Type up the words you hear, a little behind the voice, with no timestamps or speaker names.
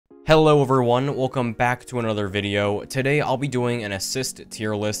Hello everyone, welcome back to another video. Today I'll be doing an assist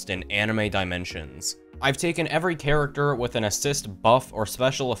tier list in anime dimensions. I've taken every character with an assist buff or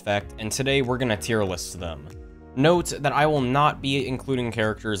special effect, and today we're gonna tier list them. Note that I will not be including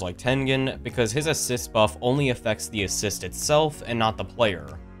characters like Tengen, because his assist buff only affects the assist itself and not the player.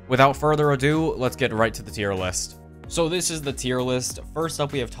 Without further ado, let's get right to the tier list. So this is the tier list. First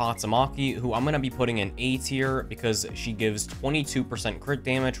up we have Tatsumaki, who I'm going to be putting in A tier because she gives 22% crit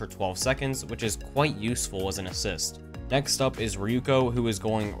damage for 12 seconds, which is quite useful as an assist. Next up is Ryuko, who is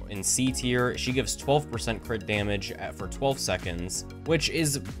going in C tier. She gives 12% crit damage for 12 seconds, which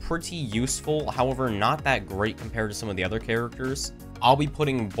is pretty useful, however not that great compared to some of the other characters. I'll be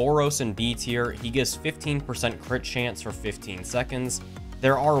putting Boros in B tier. He gives 15% crit chance for 15 seconds.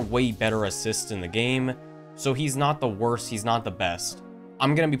 There are way better assists in the game, so he's not the worst, he's not the best.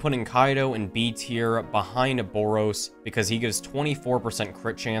 I'm going to be putting Kaido in B tier behind Boros because he gives 24%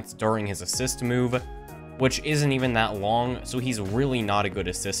 crit chance during his assist move, which isn't even that long, so he's really not a good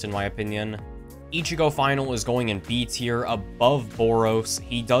assist in my opinion. Ichigo Final is going in B tier above Boros.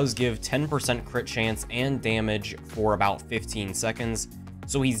 He does give 10% crit chance and damage for about 15 seconds,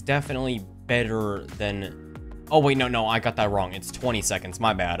 so he's definitely better than... Oh wait, no, I got that wrong. It's 20 seconds,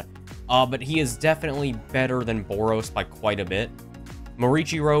 my bad. But he is definitely better than Boros by quite a bit.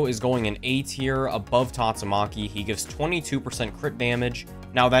 Morichiro is going in A tier above Tatsumaki. He gives 22% crit damage.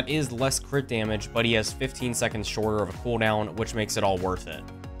 Now that is less crit damage, but he has 15 seconds shorter of a cooldown, which makes it all worth it.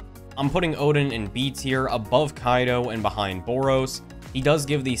 I'm putting Odin in B tier above Kaido and behind Boros. He does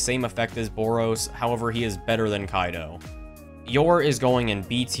give the same effect as Boros, however he is better than Kaido. Yor is going in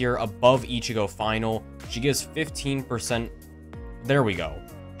B tier above Ichigo Final. She gives 15%... There we go.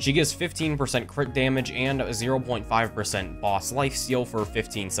 She gives 15% crit damage and 0.5% boss lifesteal for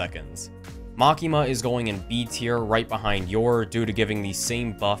 15 seconds. Makima is going in B tier right behind Yor due to giving the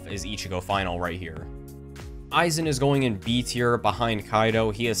same buff as Ichigo Final right here. Aizen is going in B tier behind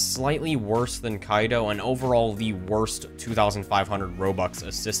Kaido. He is slightly worse than Kaido and overall the worst 2,500 Robux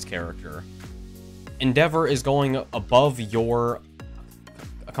assist character. Endeavor is going above Yor...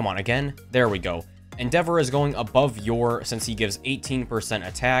 Come on, again? There we go. Endeavor is going above Yor since he gives 18%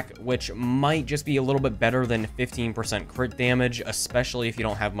 attack, which might just be a little bit better than 15% crit damage, especially if you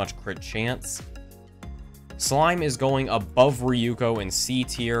don't have much crit chance. Slime is going above Ryuko in C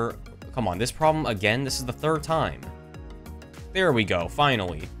tier. Come on, this problem again? This is the third time. There we go,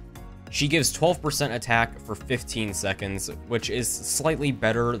 finally. She gives 12% attack for 15 seconds, which is slightly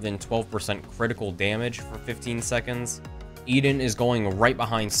better than 12% critical damage for 15 seconds. Eden is going right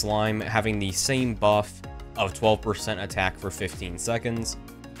behind Slime, having the same buff of 12% attack for 15 seconds.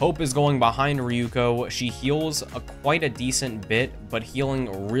 Hope is going behind Ryuko. She heals quite a decent bit, but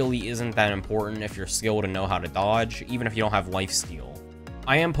healing really isn't that important if you're skilled and know how to dodge, even if you don't have lifesteal.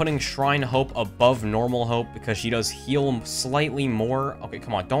 I am putting Shrine Hope above normal Hope because she does heal slightly more. Okay,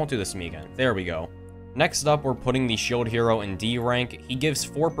 come on, don't do this to me again. There we go. Next up, we're putting the Shield Hero in D rank. He gives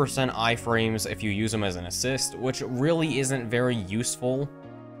 4% iframes if you use him as an assist, which really isn't very useful.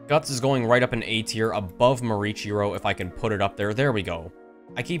 Guts is going right up in A tier above Morichiro if I can put it up there. There we go.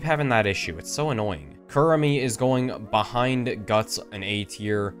 I keep having that issue. It's so annoying. Kurami is going behind Guts in A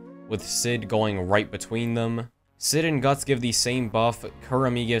tier, with Sid going right between them. Sid and Guts give the same buff.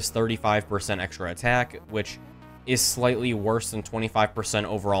 Kurami gives 35% extra attack, which is slightly worse than 25%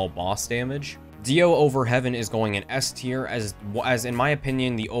 overall boss damage. Dio over Heaven is going in S tier as in my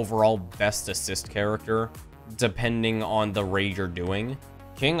opinion the overall best assist character, depending on the raid you're doing.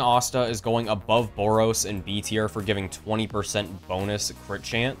 King Asta is going above Boros in B tier for giving 20% bonus crit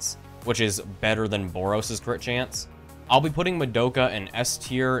chance, which is better than Boros's crit chance. I'll be putting Madoka in S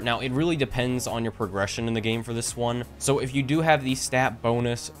tier. Now it really depends on your progression in the game for this one, so if you do have the stat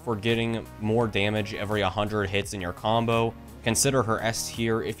bonus for getting more damage every 100 hits in your combo, consider her S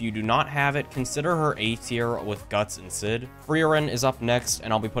tier. If you do not have it, consider her A tier with Guts and Sid. Frieren is up next,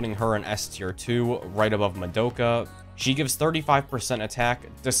 and I'll be putting her in S tier too, right above Madoka. She gives 35% attack.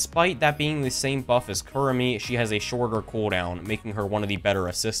 Despite that being the same buff as Kurami, she has a shorter cooldown, making her one of the better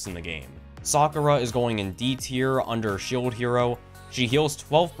assists in the game. Sakura is going in D tier under Shield Hero. She heals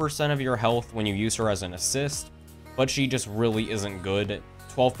 12% of your health when you use her as an assist, but she just really isn't good.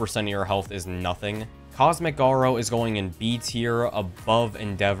 12% of your health is nothing. Cosmic Garo is going in B tier above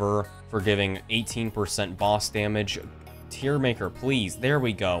Endeavor for giving 18% boss damage. Tier Maker, please. There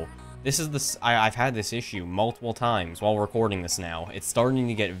we go. This is the... I've had this issue multiple times while recording this now. It's starting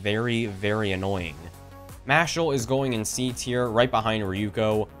to get very, very annoying. Mashle is going in C tier right behind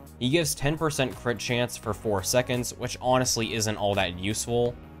Ryuko. He gives 10% crit chance for 4 seconds, which honestly isn't all that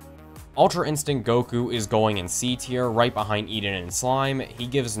useful. Ultra Instinct Goku is going in C tier, right behind Eden and Slime. He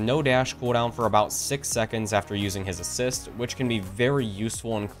gives no dash cooldown for about 6 seconds after using his assist, which can be very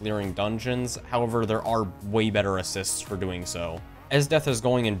useful in clearing dungeons. However, there are way better assists for doing so. Esdeath is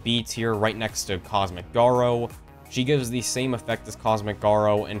going in B tier, right next to Cosmic Garo. She gives the same effect as Cosmic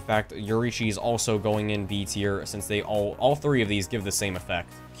Garo. In fact, Yurichi is also going in B tier, since they all three of these give the same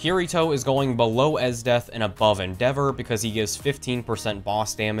effect. Kirito is going below Esdeath and above Endeavor because he gives 15%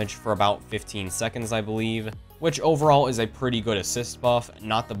 boss damage for about 15 seconds, I believe, which overall is a pretty good assist buff,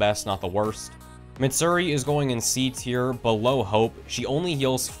 not the best, not the worst. Mitsuri is going in C tier, below Hope. She only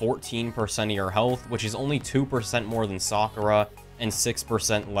heals 14% of your health, which is only 2% more than Sakura, and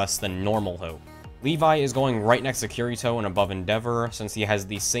 6% less than normal Hope. Levi is going right next to Kirito and above Endeavor, since he has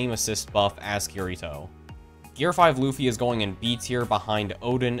the same assist buff as Kirito. Gear 5 Luffy is going in B tier behind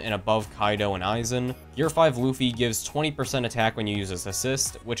Odin and above Kaido and Aizen. Gear 5 Luffy gives 20% attack when you use his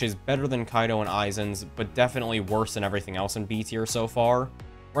assist, which is better than Kaido and Aizen's, but definitely worse than everything else in B tier so far.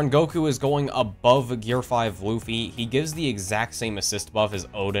 Rengoku is going above Gear 5 Luffy. He gives the exact same assist buff as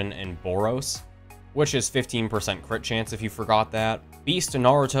Odin and Boros, which is 15% crit chance if you forgot that. Beast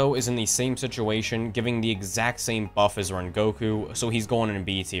Naruto is in the same situation, giving the exact same buff as Rengoku, so he's going in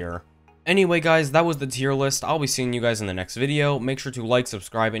B tier. Anyway guys, that was the tier list. I'll be seeing you guys in the next video. Make sure to like,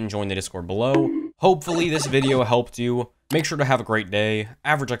 subscribe, and join the Discord below. Hopefully this video helped you. Make sure to have a great day.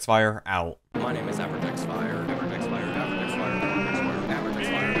 Average Xfire out. My name is Average